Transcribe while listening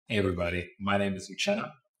Hey everybody, my name is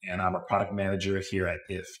Uchenna and I'm a product manager here at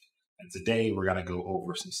IFT. And today we're going to go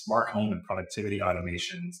over some smart home and productivity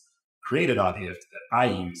automations created on IFT that I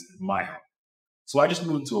use in my home. So I just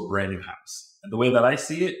moved into a brand new house. And the way that I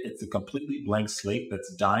see it, it's a completely blank slate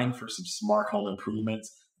that's dying for some smart home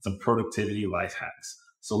improvements, some productivity life hacks.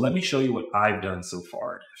 So let me show you what I've done so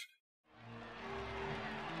far at IFT.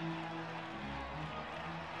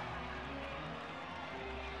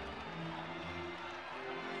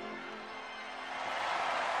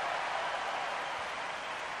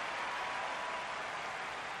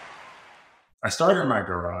 I started in my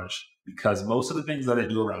garage because most of the things that I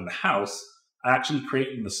do around the house, I actually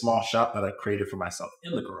create in the small shop that I created for myself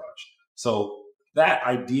in the garage. So that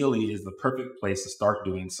ideally is the perfect place to start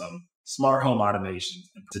doing some smart home automations.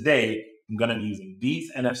 And today, I'm going to be using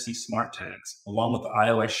these NFC smart tags along with the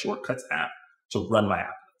iOS Shortcuts app to run my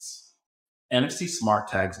applets. NFC smart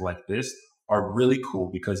tags like this are really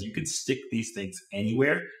cool because you can stick these things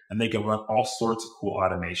anywhere and they can run all sorts of cool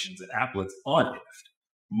automations and applets on it.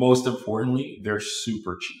 Most importantly, they're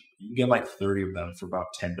super cheap. You can get like 30 of them for about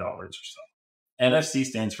 $10 or so. NFC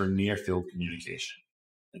stands for Near Field Communication.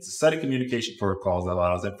 It's a set of communication protocols that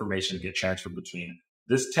allows information to get transferred between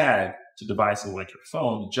this tag to devices like your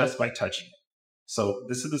phone just by touching it. So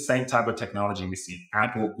this is the same type of technology we see in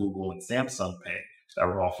Apple, Google, and Samsung Pay that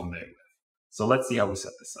we're all familiar with. So let's see how we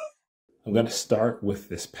set this up. I'm going to start with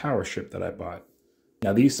this power strip that I bought.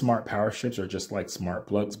 Now these smart power strips are just like smart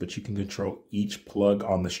plugs, but you can control each plug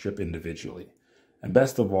on the strip individually. And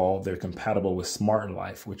best of all, they're compatible with Smart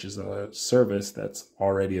Life, which is a service that's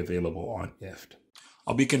already available on IFT.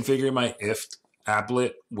 I'll be configuring my IFT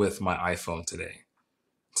applet with my iPhone today.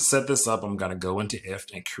 To set this up, I'm going to go into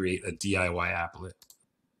IFT and create a DIY applet.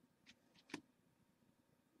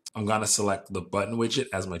 I'm going to select the button widget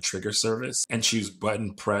as my trigger service and choose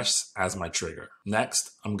button press as my trigger.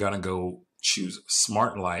 Next, I'm going to go choose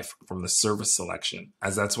Smart Life from the service selection,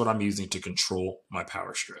 as that's what I'm using to control my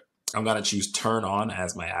power strip. I'm going to choose Turn On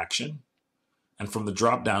as my action. And from the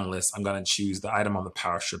drop-down list, I'm going to choose the item on the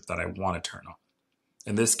power strip that I want to turn on.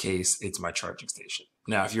 In this case, it's my charging station.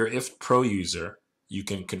 Now, if you're an IFT Pro user, you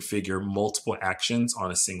can configure multiple actions on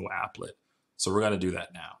a single applet. So we're going to do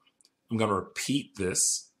that now. I'm going to repeat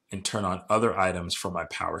this and turn on other items from my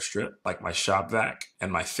power strip, like my shop vac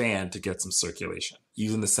and my fan, to get some circulation,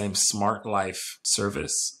 using the same Smart Life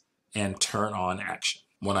service and turn on action.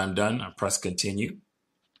 When I'm done, I press continue,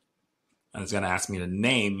 and it's going to ask me to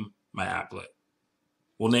name my applet.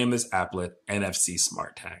 We'll name this applet NFC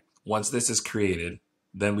Smart Tag. Once this is created,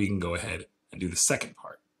 then we can go ahead and do the second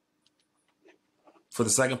part. For the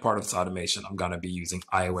second part of this automation, I'm going to be using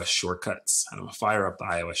iOS Shortcuts, and I'm going to fire up the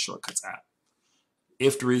iOS Shortcuts app.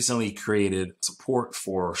 IFT recently created support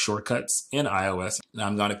for shortcuts in iOS. Now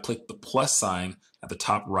I'm going to click the plus sign at the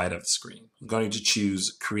top right of the screen. I'm going to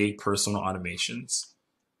choose Create Personal Automations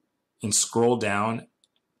and scroll down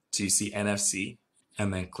till you see NFC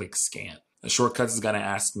and then click Scan. The shortcuts is going to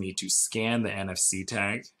ask me to scan the NFC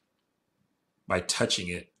tag by touching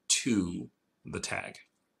it to the tag.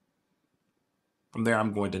 From there,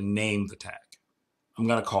 I'm going to name the tag. I'm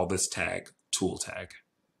going to call this tag Tool Tag.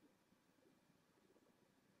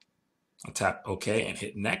 I'll tap OK and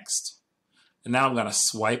hit Next. And now I'm going to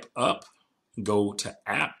swipe up, go to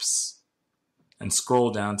Apps, and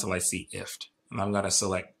scroll down till I see IFT. And I'm going to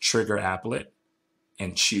select Trigger Applet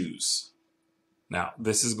and choose. Now,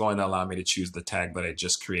 this is going to allow me to choose the tag that I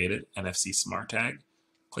just created, NFC Smart Tag.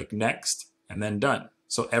 Click Next, and then Done.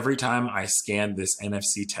 So every time I scan this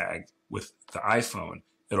NFC tag with the iPhone,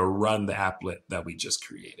 it'll run the applet that we just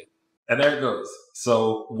created. And there it goes.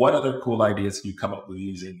 So what other cool ideas can you come up with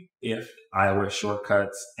using IFT, iOS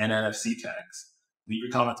Shortcuts, and NFC tags? Leave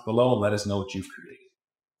your comments below and let us know what you've created.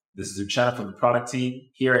 This is Uchenna from the product team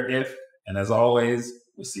here at IFT, and as always,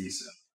 we'll see you soon.